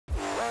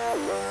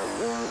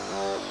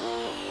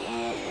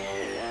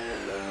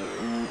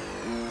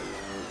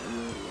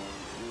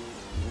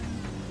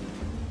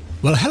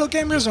Well, hello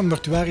gamers, I'm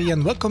Mortuary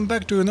and welcome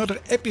back to another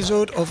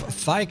episode of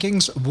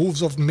Vikings,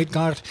 Wolves of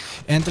Midgard.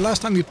 And the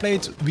last time we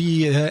played,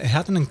 we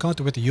had an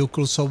encounter with the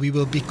Jokul, so we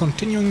will be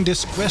continuing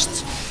this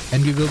quest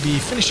and we will be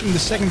finishing the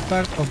second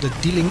part of the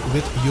dealing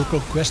with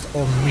Jokul quest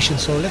or mission.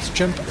 So let's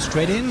jump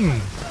straight in.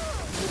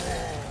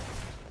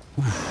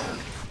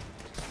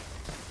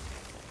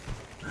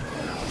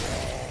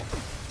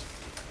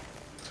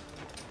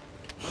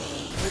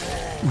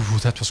 Ooh,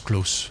 that was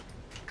close.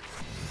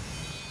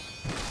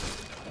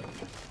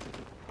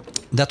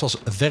 That was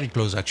very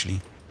close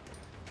actually.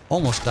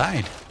 Almost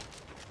died.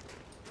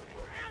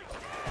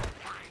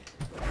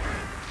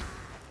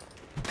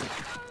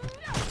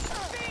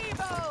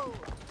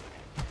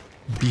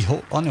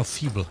 Behold. Oh no,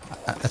 feeble.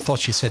 I thought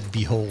she said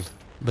behold,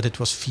 but it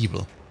was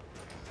feeble.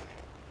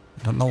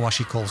 I don't know why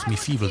she calls me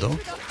feeble though.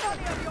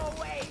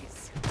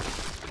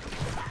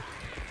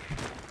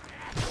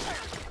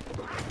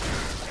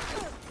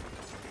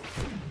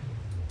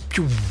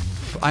 Pew.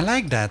 I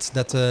like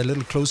that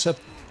little close-up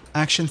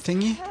action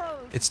thingy.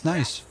 It's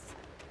nice.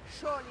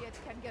 Surely it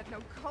can get no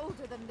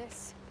colder than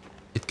this.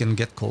 It can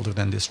get colder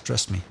than this,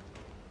 trust me.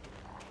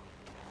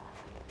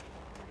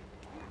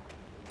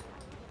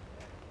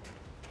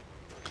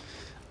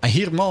 I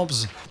hear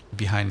mobs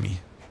behind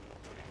me.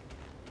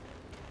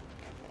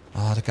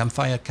 Ah, the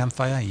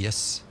campfire,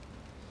 yes.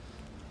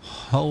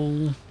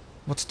 Oh,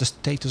 what's the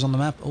status on the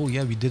map? Oh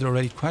yeah, we did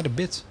already quite a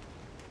bit.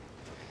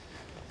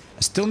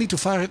 I still need to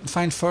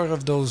find 4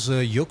 of those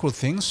Jokul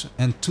things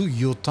and 2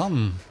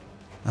 Jotan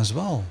as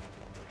well.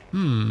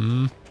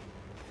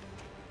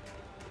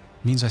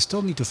 Means I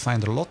still need to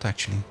find a lot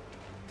actually.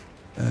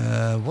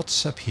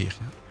 What's up here?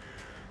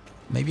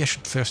 Maybe I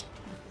should first...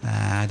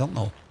 I don't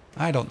know.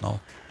 I don't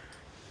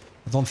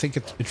think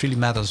it really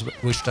matters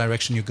which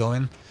direction you go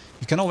in.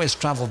 You can always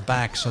travel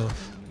back, so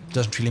it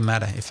doesn't really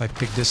matter if I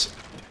pick this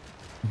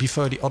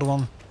before the other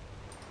one.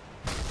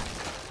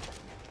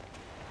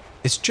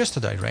 It's just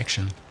a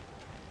direction.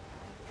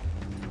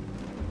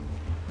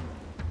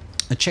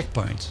 A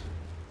checkpoint.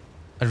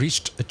 I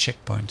reached a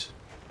checkpoint.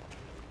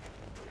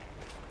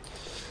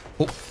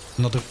 Oh,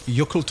 another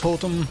Jokul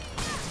totem.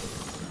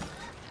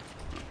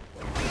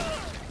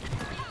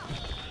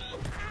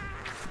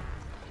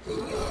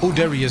 Oh,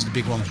 there he is, the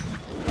big one.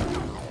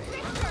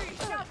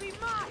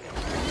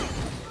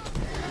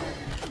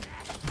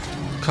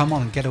 Come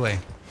on, get away.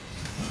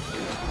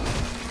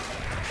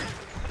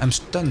 I'm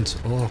stunned.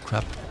 Oh,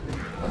 crap.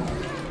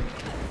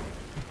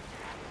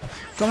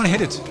 Come on,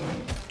 hit it.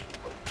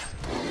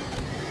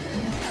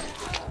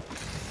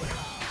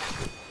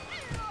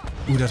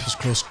 Ooh, that was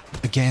close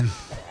again.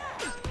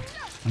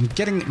 I'm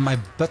getting my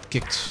butt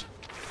kicked.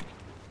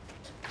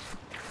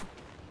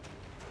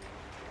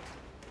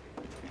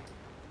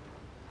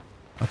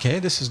 Okay,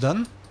 this is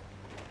done.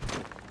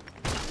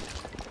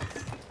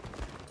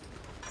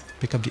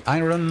 Pick up the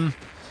iron.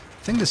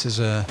 I think this is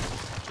a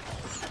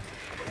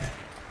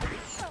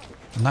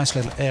nice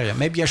little area.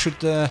 Maybe I should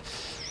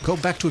go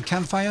back to a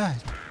campfire,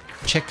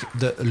 check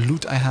the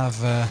loot I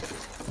have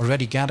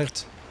already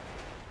gathered.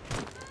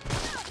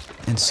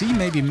 And see,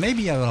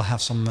 maybe I will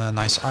have some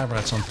nice armor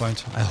at some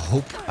point. I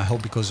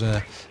hope, because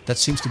that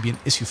seems to be an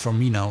issue for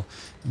me now.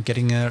 I'm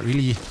getting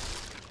really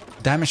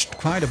damaged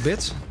quite a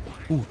bit.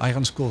 Ooh,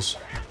 iron skulls.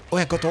 Oh,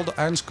 I got all the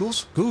iron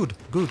skulls? Good.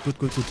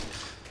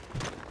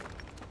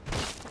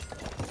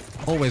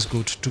 Always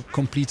good to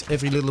complete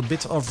every little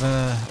bit of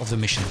the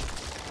mission.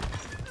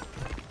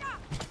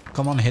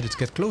 Come on, hit it,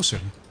 get closer.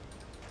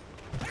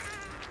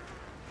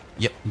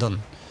 Yep,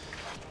 done.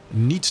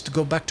 Need to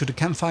go back to the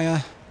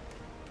campfire.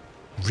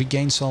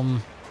 Regain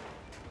some,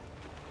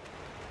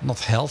 not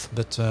health,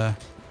 but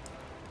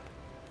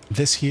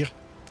this here.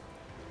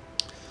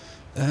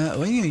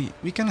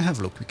 We can have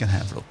a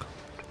look,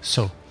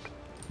 So,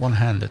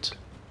 one-handed.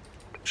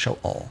 Show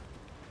all.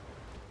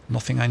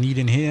 Nothing I need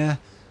in here.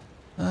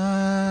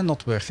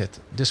 Not worth it.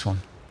 This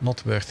one,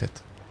 not worth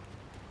it.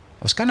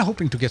 I was kind of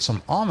hoping to get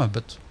some armor,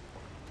 but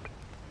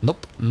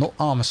nope, no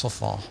armor so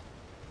far.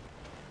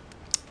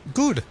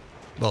 Good.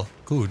 Well,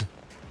 good.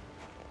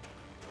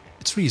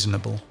 It's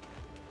reasonable.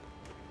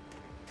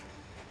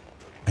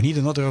 I need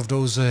another of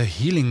those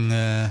healing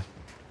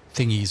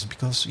thingies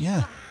because,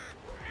 yeah,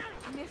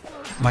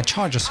 my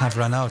charges have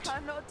run out.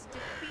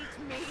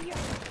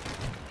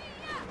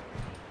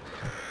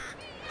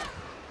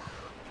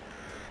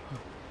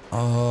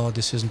 Oh,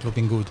 this isn't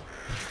looking good.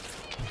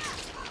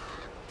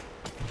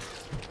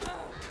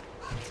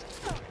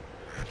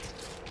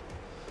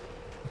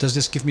 Does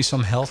this give me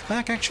some health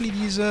back actually,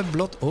 these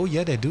blood? Oh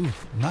yeah, they do.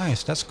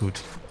 Nice, that's good.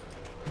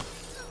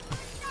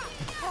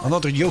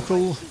 Another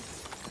Jokul.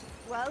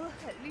 Well,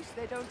 at least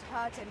they don't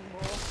hurt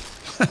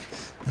anymore.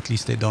 At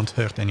least they don't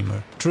hurt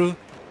anymore. True.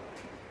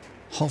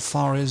 How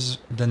far is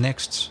the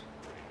next?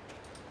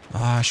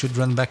 I should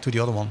run back to the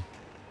other one.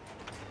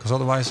 Because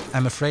otherwise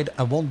I'm afraid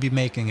I won't be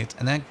making it.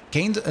 And I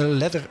gained a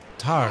leather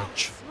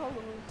targe.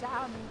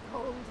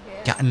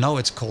 Yeah, and now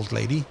it's cold,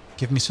 lady.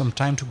 Give me some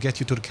time to get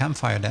you to the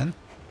campfire then.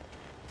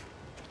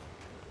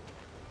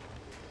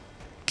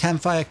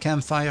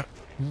 Campfire.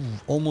 Ooh,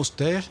 almost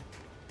there.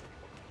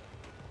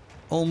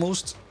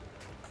 almost.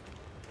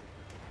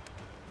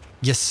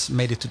 Yes,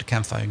 made it to the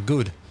campfire.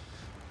 Good.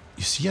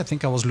 You see, I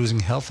think I was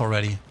losing health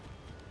already.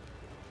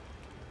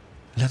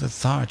 Leather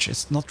Tharge.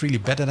 It's not really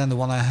better than the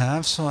one I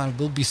have, so I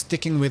will be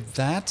sticking with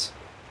that.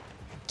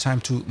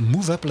 Time to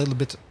move up a little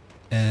bit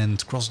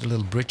and cross the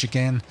little bridge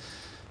again.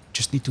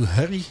 Just need to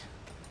hurry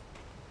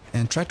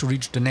and try to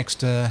reach the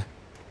next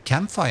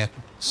campfire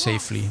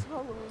safely.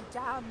 So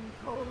damn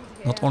cold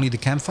here. Not only the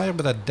campfire,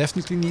 but I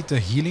definitely need the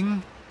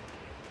healing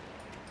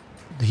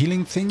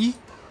thingy.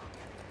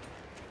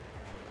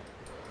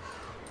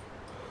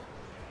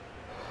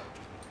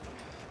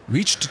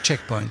 Reach the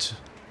checkpoint.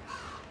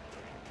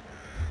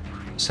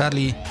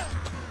 Sadly,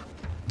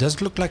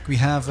 does look like we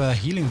have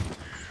healing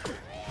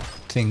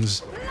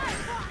things.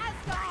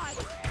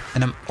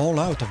 And I'm all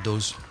out of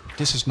those.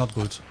 This is not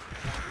good.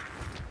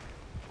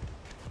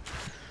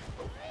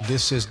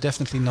 This is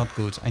definitely not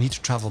good. I need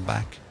to travel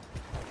back.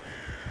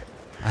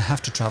 I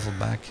have to travel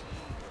back.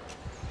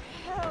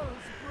 Hell's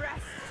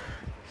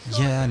breast.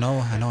 Yeah, I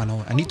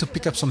know. I need to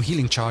pick up some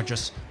healing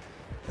charges.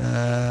 Lose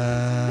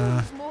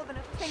more than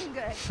a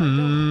finger if I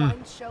don't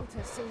find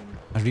shelter soon.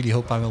 I really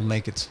hope I will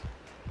make it.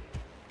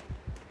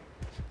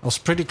 I was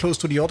pretty close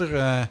to the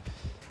other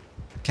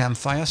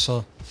campfire,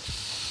 so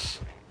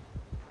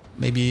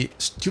maybe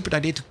stupid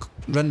idea to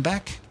run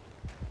back.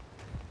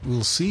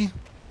 We'll see.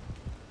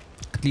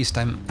 At least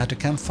I'm at the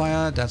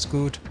campfire, that's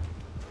good.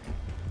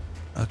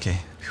 Okay,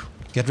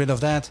 get rid of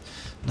that.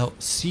 Now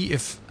see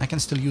if I can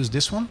still use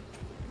this one.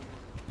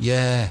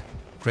 Yeah,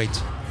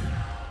 great.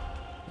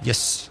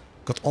 Yes,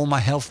 got all my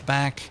health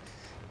back.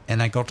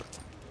 And I got...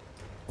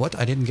 What?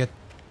 I didn't get...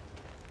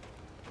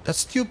 That's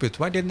stupid.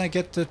 Why didn't I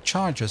get the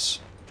charges?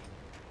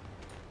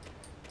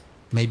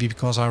 Maybe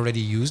because I already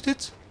used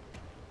it?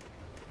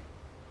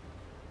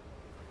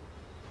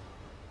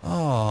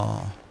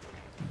 Oh,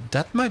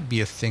 that might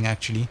be a thing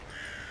actually.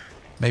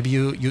 Maybe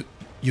you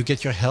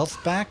get your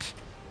health back,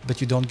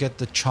 but you don't get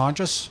the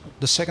charges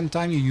the second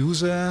time you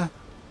use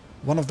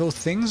one of those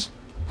things.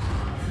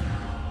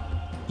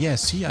 Yeah,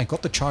 see, I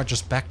got the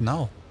charges back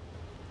now.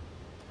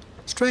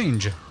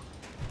 Strange.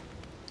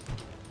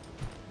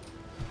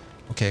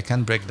 Okay, I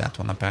can break that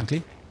one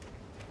apparently.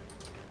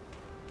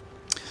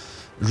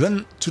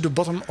 Run to the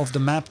bottom of the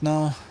map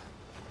now.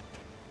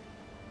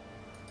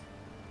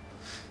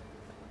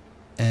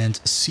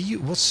 And see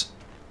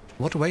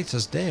what awaits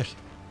us there.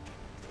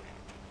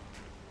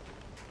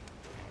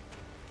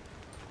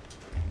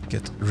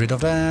 Get rid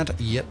of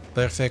that. Yep,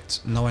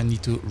 perfect. Now I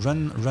need to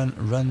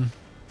run.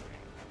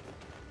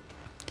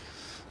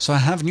 So I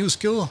have new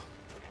skill.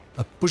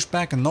 A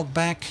pushback and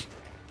knockback.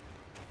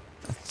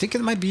 I think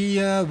it might be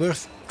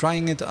worth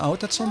trying it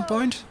out at some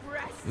point.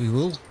 We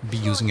will be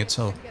using it,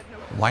 so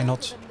why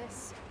not?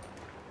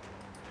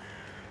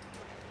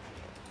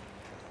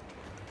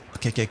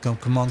 Okay,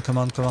 come on.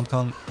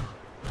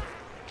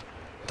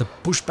 The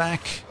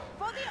pushback.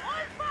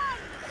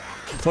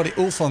 For the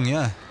Ulfung,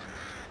 yeah.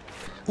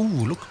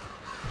 Ooh, look.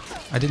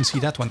 I didn't see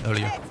that one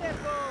earlier.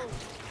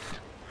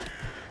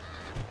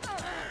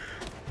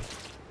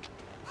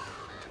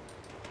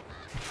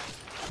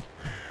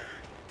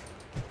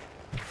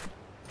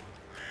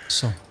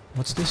 So,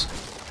 what's this?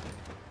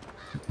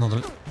 Not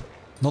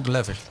a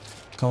lever.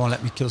 Come on,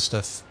 let me kill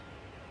stuff.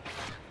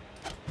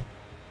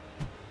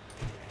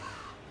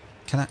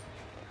 Can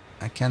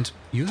I can't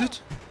use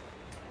it?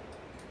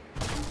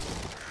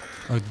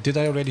 Or did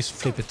I already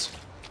flip it?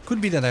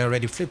 Could be that I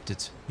already flipped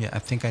it. Yeah, I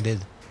think I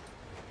did.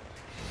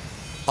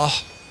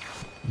 Oh!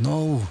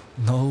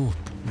 No!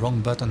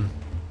 Wrong button.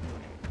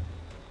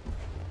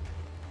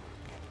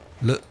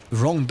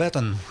 Wrong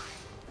button.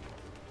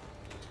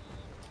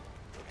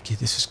 Okay,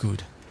 this is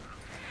good.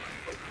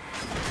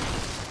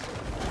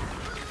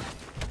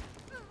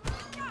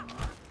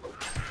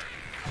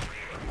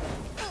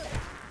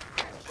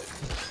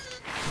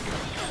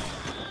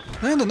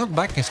 And the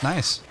knockback is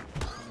nice.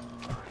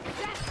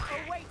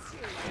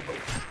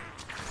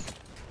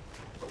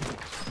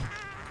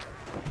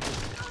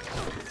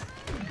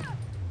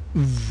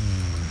 Ooh,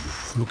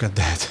 look at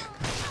that.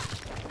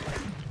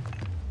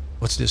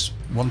 What's this?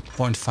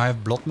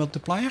 1.5 blood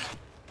multiplier?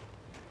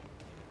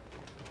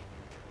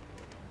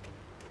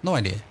 No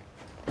idea.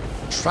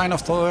 Shrine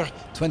of Thor,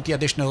 20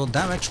 additional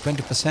damage,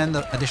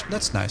 20% addition.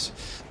 That's nice.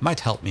 Might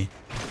help me.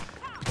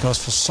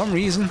 Because for some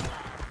reason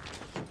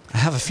I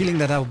have a feeling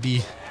that I'll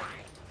be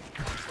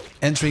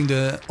entering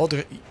the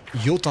other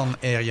Jotan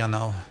area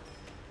now.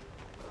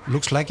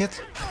 Looks like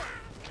it.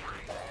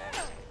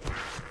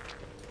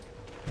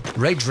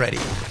 Rage ready.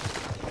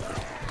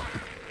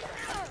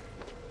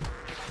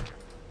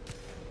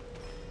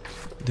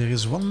 There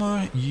is one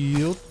more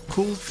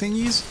Jokul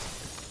thingies.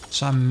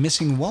 So I'm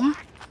missing one.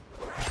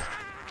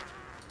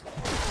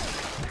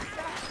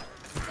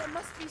 There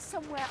must be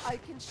somewhere I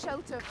can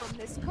shelter from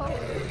this cold.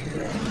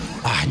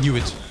 Ah, I knew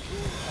it.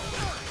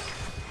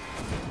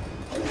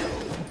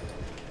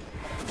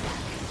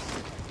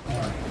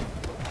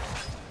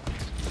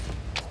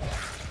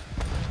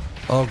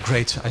 Oh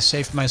great, I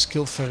saved my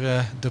skill for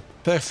the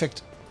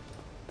perfect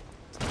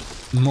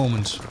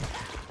moment.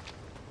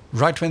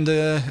 Right when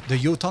the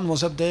Jotan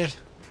was up there,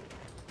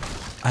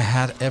 I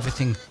had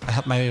everything. I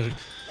had my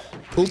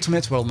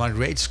ultimate, well, my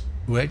rage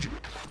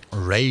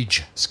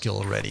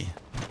skill ready.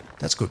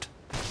 That's good.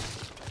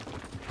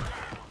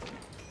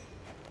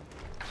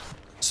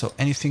 So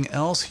anything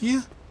else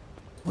here?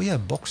 Oh yeah,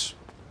 box.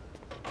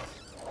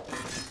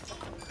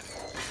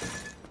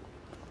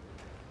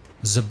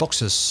 The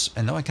boxes.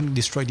 And now I can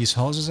destroy these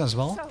houses as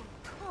well. So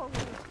cold.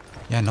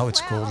 Yeah, now it's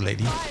Where cold, are the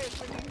lady. fires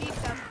when you need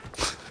them?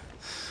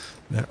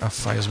 There are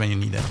fires when you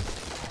need them.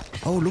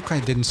 Oh, look, I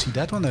didn't see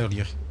that one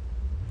earlier.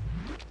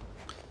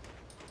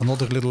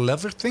 Another little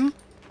lever thing.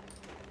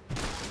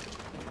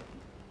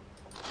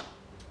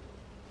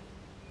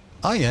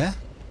 Oh, yeah.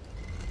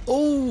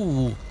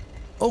 Oh!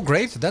 Oh,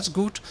 great. That's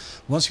good.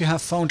 Once you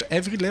have found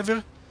every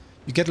lever,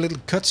 you get a little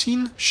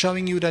cutscene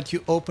showing you that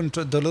you opened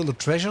the little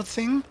treasure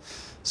thing.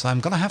 So I'm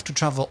gonna have to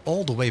travel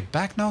all the way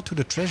back now to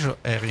the treasure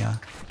area.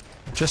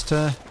 Just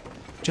to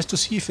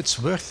see if it's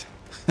worth.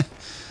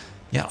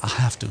 Yeah, I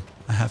have to.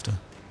 I have to.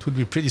 It would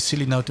be pretty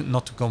silly now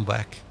not to come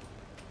back.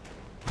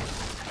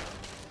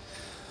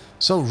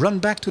 So run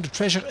back to the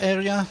treasure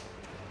area.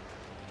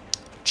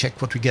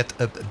 Check what we get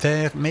up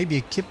there. Maybe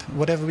a kip,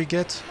 whatever we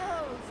get.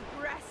 Hell's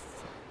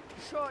breasts.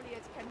 Surely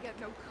it can get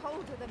no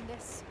colder than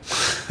this.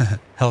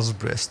 Hell's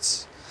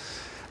breasts.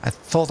 I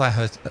thought I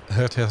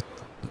heard her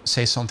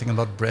say something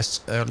about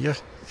breasts earlier.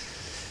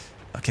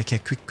 Okay,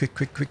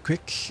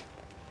 quick.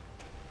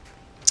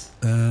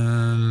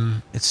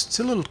 It's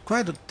still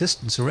quite a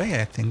distance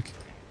away, I think.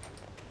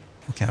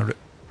 Okay, I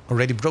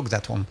already broke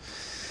that one.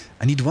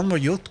 I need one more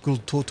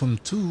Jokul totem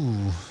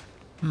too.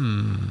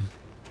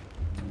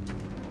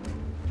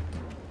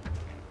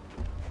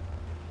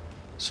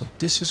 So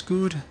this is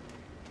good.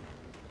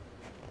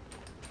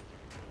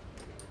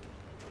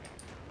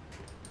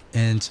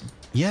 And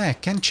yeah, I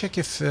can check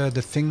if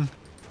the thing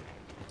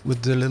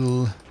with the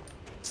little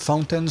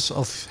fountains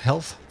of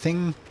health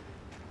thing.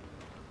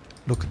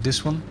 Look at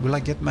this one. Will I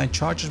get my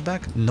charges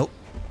back? Nope.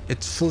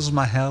 It fills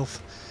my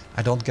health.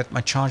 I don't get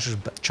my charges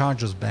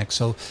back.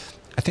 So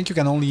I think you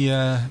can only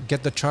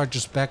get the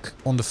charges back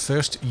on the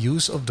first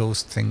use of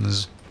those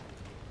things.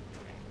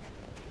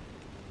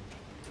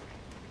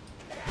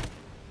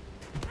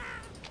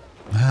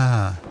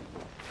 Ah,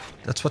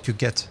 that's what you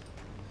get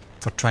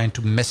for trying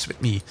to mess with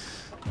me.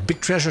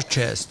 Big treasure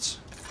chests.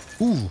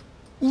 Ooh,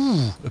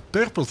 a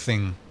purple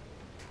thing.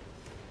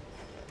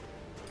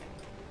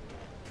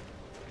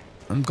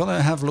 I'm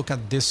gonna have a look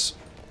at this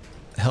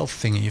health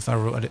thingy if I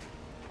already...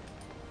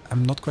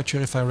 I'm not quite sure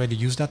if I already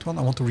used that one.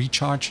 I want to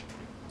recharge.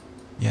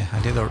 Yeah,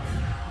 I did.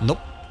 Nope.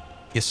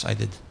 Yes, I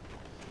did.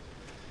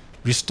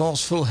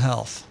 Restores full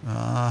health.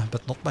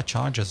 But not my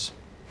charges.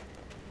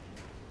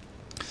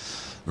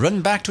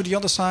 Run back to the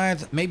other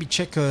side. Maybe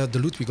check the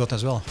loot we got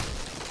as well.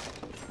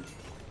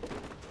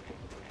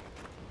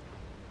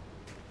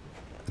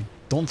 I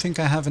don't think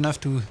I have enough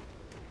to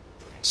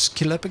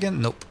skill up again.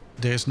 Nope.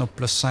 There is no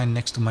plus sign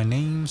next to my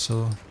name,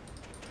 so...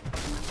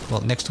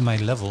 Well, next to my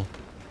level.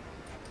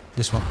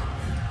 This one.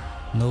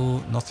 No,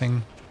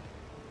 nothing.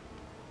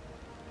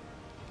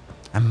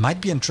 I might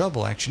be in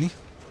trouble, actually.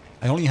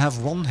 I only have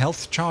one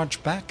health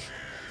charge back.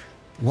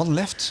 One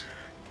left.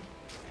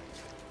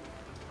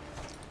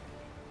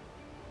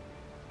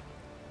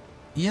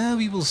 Yeah,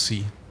 we will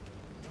see.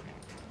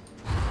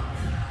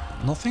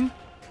 Nothing?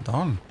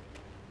 Darn.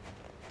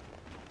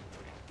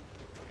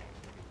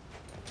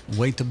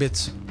 Wait a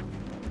bit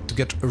to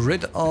get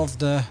rid of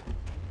the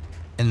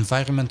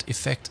environment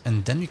effect,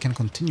 and then we can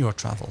continue our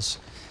travels.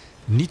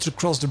 Need to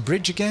cross the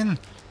bridge again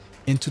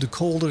into the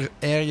colder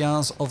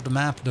areas of the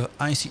map, the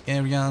icy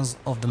areas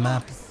of the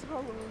map. So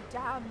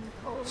damn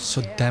cold.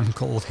 So damn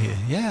cold here.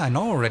 Yeah, I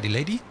know already,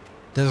 lady.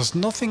 There's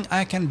nothing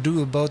I can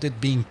do about it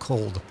being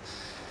cold.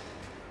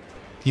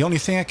 The only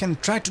thing I can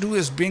try to do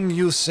is bring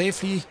you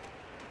safely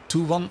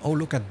to one... Oh,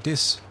 look at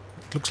this.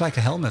 It looks like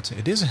a helmet.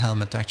 It is a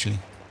helmet, actually.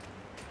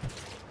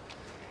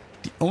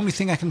 The only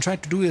thing I can try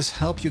to do is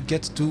help you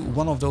get to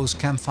one of those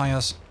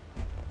campfires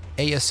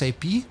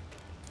ASAP.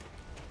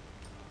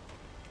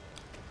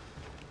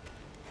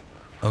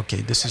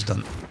 Okay, this is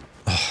done.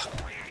 Ugh.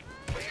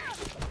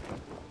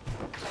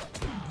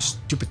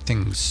 Stupid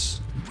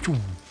things.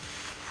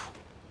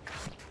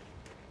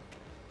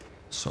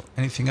 So,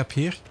 anything up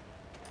here?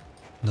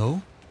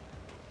 No.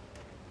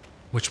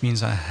 Which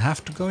means I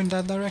have to go in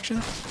that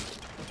direction.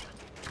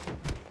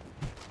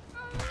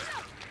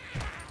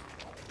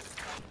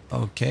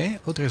 Okay.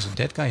 Oh, there's a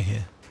dead guy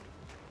here.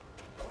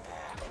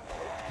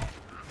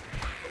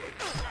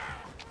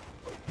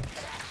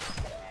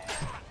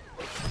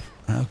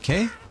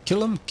 Okay.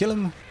 Kill him, kill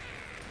him.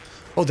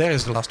 Oh, there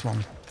is the last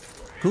one.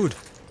 Good.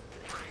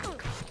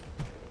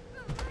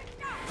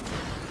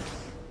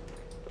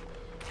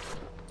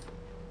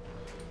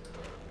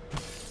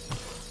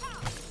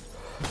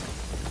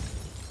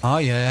 Ah,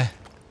 yeah.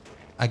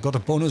 I got a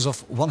bonus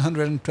of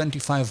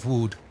 125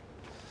 wood.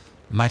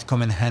 Might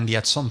come in handy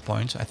at some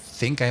point. I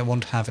think I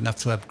won't have enough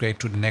to upgrade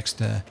to the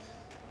next... Oh,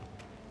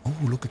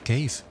 look, a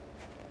cave.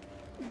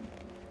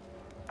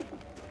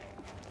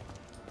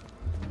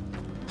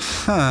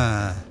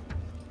 Huh.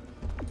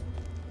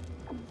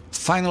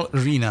 Final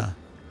arena.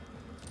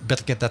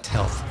 Better get that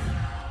health.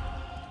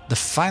 The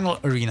final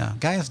arena.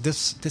 Guys,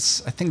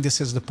 I think this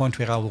is the point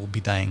where I will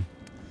be dying.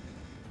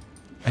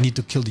 I need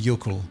to kill the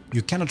Jokul.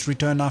 You cannot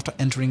return after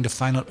entering the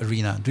final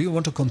arena. Do you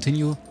want to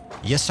continue?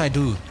 Yes, I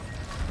do.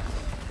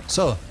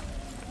 So,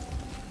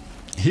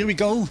 here we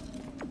go.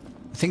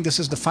 I think this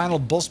is the final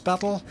boss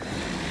battle.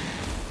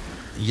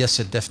 Yes,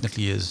 it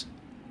definitely is.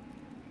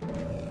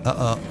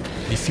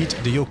 Defeat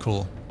the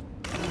Jokul.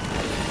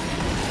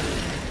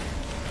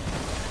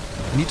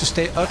 I need to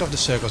stay out of the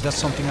circles. That's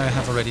something I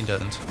have already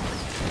done.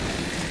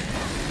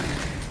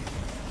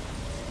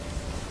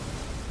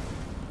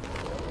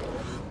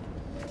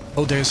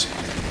 Oh, there's...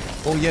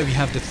 Oh yeah, we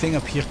have the thing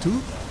up here too.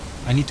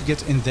 I need to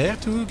get in there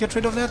to get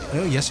rid of that?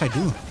 Oh, yes, I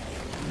do.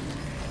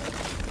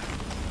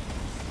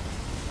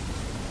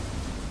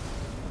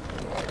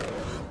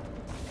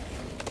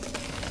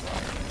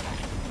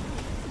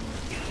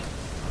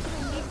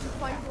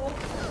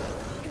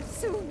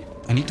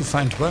 I need to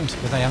find warmth,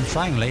 but I am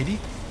trying, lady.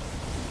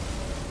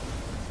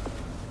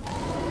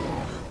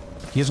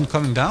 He isn't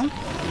coming down?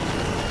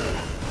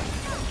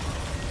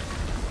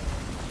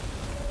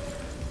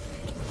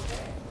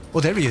 Oh,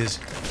 there he is.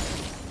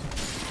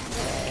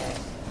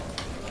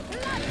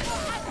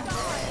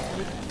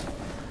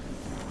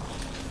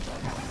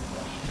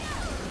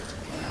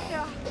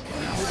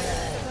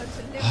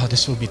 Oh,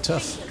 this will be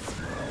tough.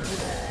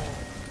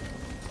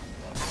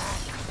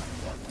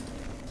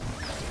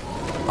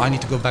 I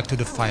need to go back to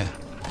the fire.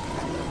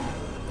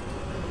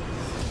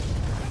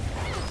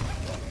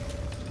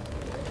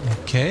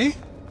 Okay.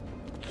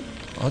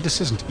 Oh,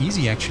 this isn't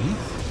easy, actually.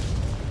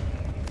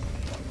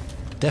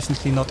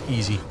 Definitely not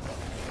easy.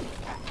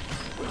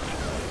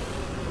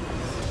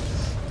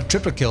 A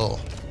triple kill.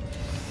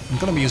 I'm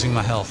gonna be using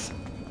my health.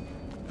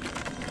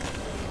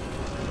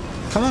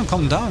 Come on,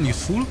 calm down, you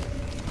fool.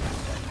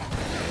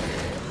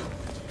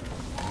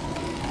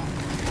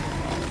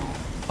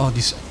 Oh,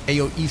 these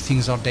AoE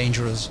things are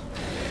dangerous.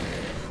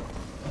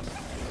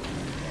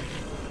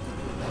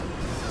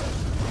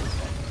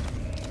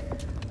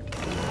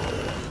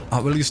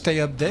 Will you stay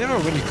up there or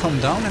will you come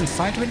down and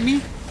fight with me?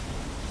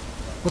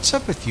 What's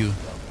up with you?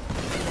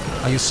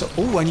 Are you so...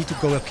 Oh, I need to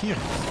go up here.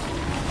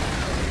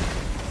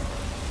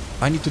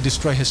 I need to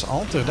destroy his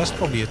altar, that's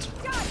probably it.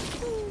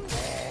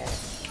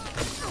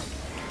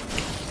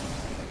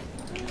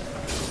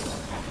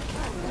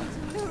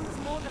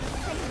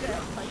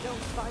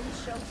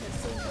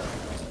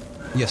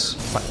 Yes,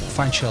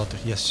 find shelter.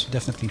 Yes,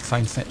 definitely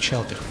find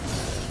shelter.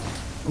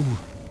 Ooh.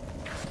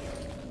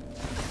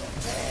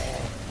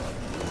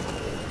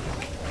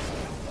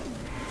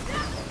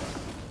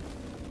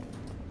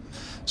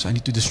 So I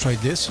need to destroy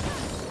this.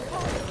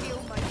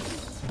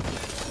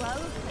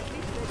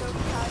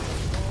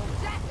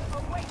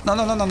 No.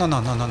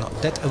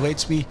 That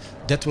awaits me.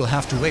 That will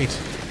have to wait.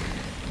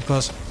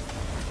 Because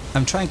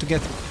I'm trying to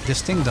get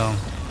this thing down.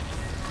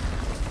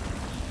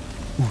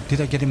 Ooh, did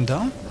I get him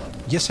down?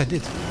 Yes, I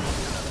did.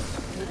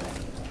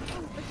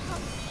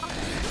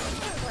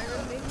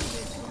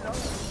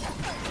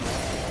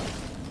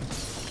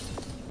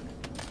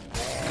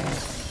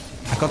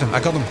 I got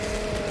him.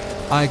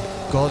 I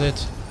got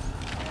it.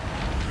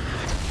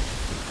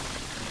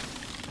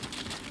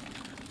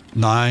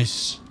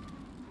 Nice.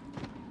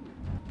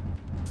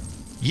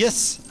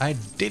 Yes, I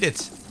did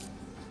it.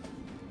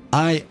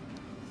 I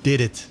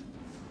did it.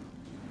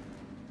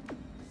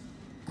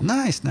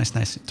 Nice.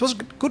 It was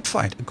a good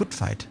fight.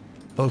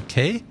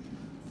 Okay.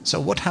 So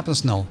what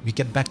happens now? We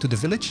get back to the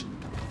village?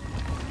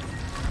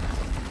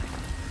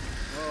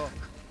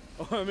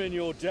 Oh, I'm in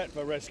your debt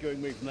for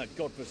rescuing me from that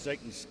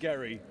godforsaken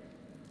skerry.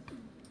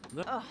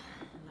 Oh,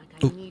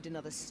 like I need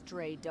another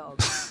stray dog.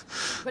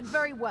 But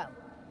very well.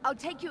 I'll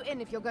take you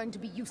in if you're going to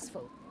be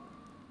useful.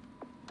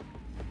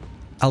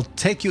 I'll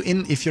take you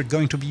in if you're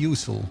going to be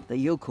useful. The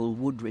Jokul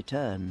would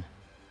return,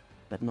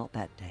 but not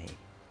that day.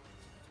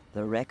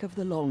 The wreck of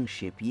the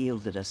longship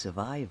yielded a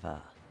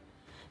survivor.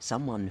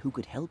 Someone who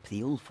could help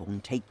the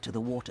Ulfung take to the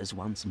waters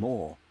once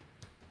more.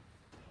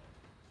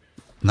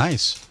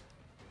 Nice.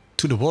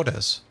 To the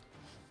waters.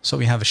 So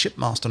we have a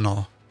shipmaster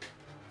now.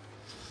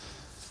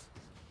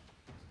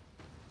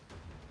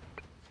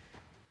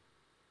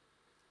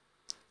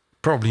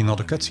 Probably not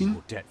a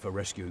cutscene. Debt for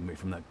rescuing me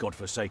from that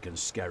godforsaken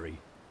skerry.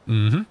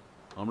 Mm-hmm.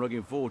 I'm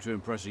looking forward to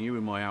impressing you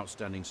with my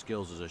outstanding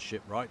skills as a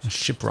shipwright.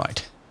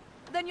 Shipwright.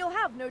 Then you'll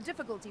have no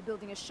difficulty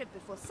building a ship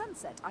before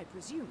sunset, I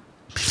presume.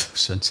 Before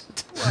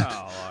sunset.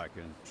 Well, I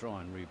can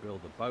try and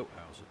rebuild the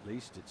boathouse at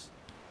least. It's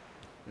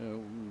a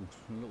little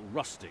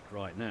rustic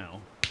right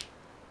now.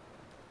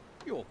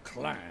 Your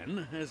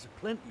clan has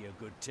plenty of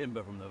good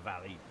timber from the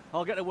valley.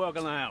 I'll get to work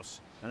on the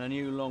house and a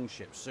new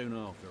longship soon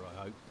after,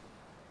 I hope.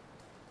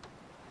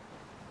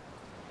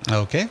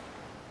 Okay.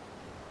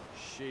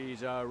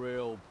 She's a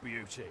real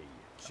beauty.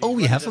 She's oh,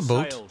 we have a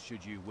boat. Sail,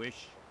 should you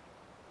wish.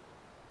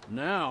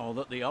 Now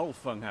that the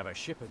Ulfung have a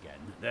ship again,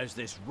 there's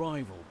this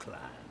rival clan.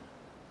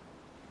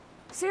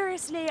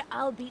 Seriously,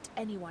 I'll beat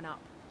anyone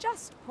up.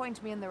 Just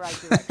point me in the right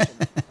direction.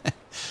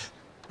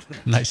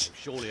 Nice.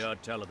 Surely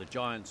heard tell of the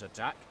Giants'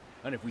 attack.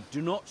 And if we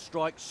do not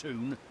strike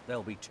soon,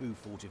 they'll be too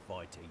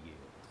fortified to yield.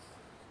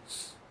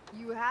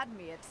 You had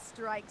me at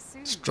strike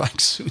soon. Strike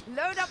soon.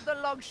 Load up the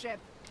longship.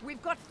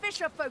 We've got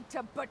fisher folk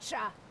to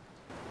butcher.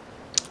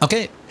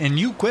 Okay, a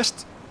new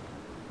quest.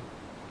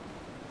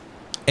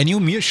 A new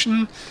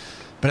mission.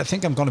 But I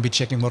think I'm gonna be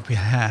checking what we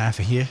have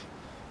here.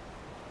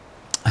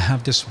 I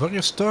have this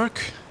warrior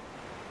stork.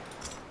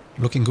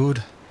 Looking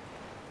good.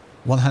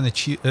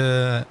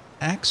 One-handed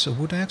axe, a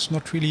wood axe,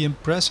 not really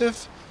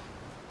impressive.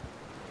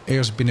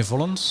 Here's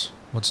benevolence.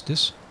 What's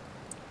this?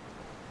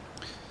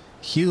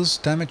 Heals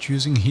damage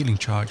using healing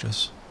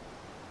charges.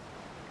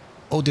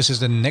 Oh, this is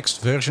the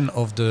next version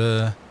of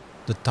the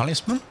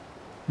talisman,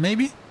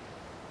 maybe?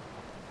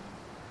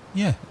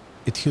 Yeah,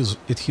 it heals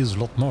a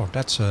lot more.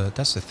 That's the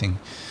thing.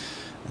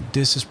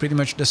 This is pretty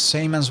much the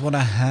same as what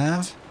I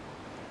have.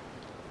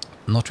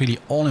 Not really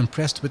all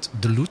impressed with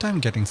the loot I'm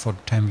getting for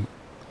the time.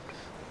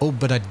 Oh,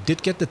 but I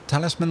did get the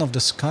talisman of the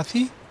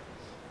Scathy.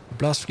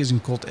 Blast freezing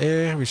cold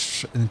air,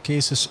 which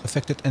encases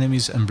affected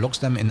enemies and blocks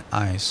them in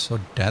ice. So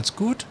that's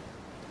good.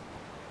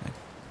 I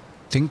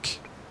think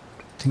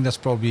that's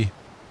probably...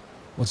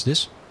 What's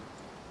this?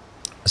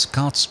 A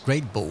Scout's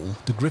great bow.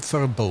 The grip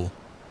for a bow.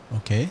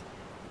 Okay.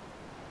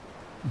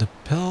 The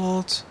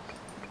pelt.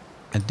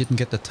 I didn't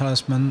get the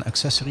talisman.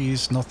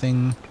 Accessories,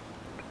 nothing.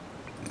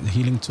 The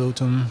healing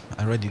totem.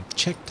 I already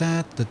checked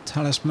that. The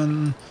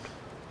talisman.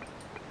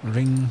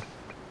 Ring.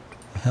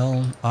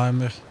 Helm.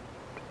 Armor.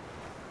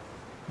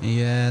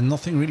 Yeah,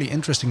 nothing really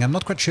interesting. I'm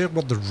not quite sure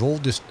what the roll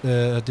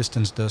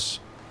distance does.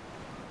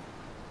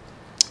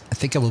 I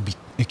think I will be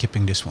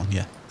equipping this one,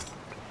 yeah.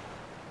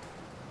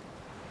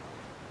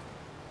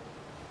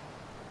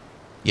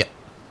 Yeah.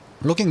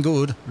 Looking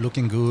good,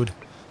 looking good.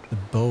 The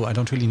bow, I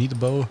don't really need the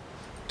bow.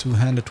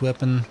 Two-handed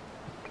weapon.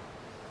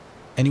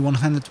 Any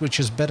one-handed which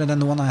is better than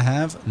the one I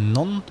have?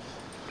 None.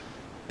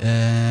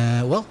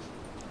 Well,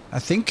 I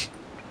think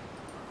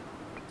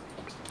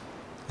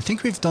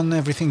we've done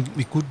everything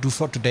we could do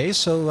for today,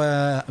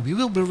 so we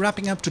will be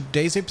wrapping up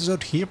today's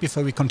episode here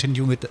before we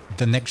continue with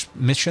the next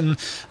mission.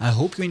 I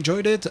hope you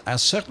enjoyed it. I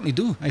certainly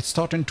do. It's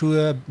starting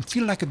to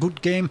feel like a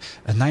good game,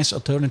 a nice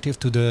alternative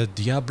to the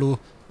Diablo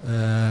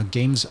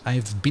games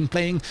I've been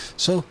playing.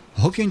 So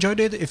hope you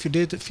enjoyed it. If you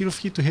did, feel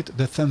free to hit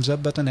the thumbs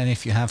up button, and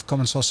if you have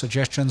comments or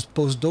suggestions,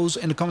 post those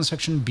in the comment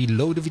section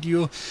below the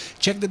video.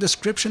 Check the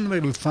description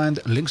where you'll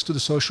find links to the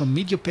social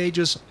media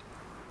pages,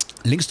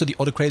 links to the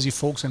other crazy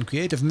folks and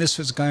creative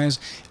Misfits guys,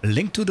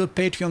 link to the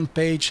Patreon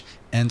page,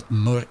 and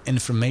more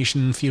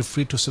information. Feel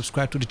free to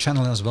subscribe to the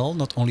channel as well.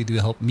 Not only do you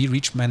help me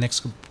reach my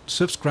next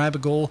subscriber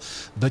goal,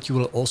 but you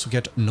will also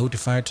get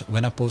notified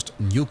when I post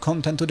new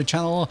content to the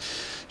channel.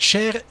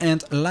 Share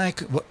and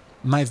like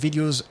my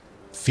videos.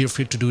 Feel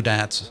free to do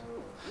that.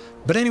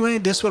 But anyway,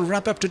 this will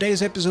wrap up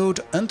today's episode.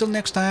 Until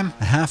next time,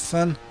 have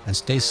fun and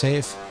stay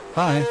safe.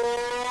 Bye.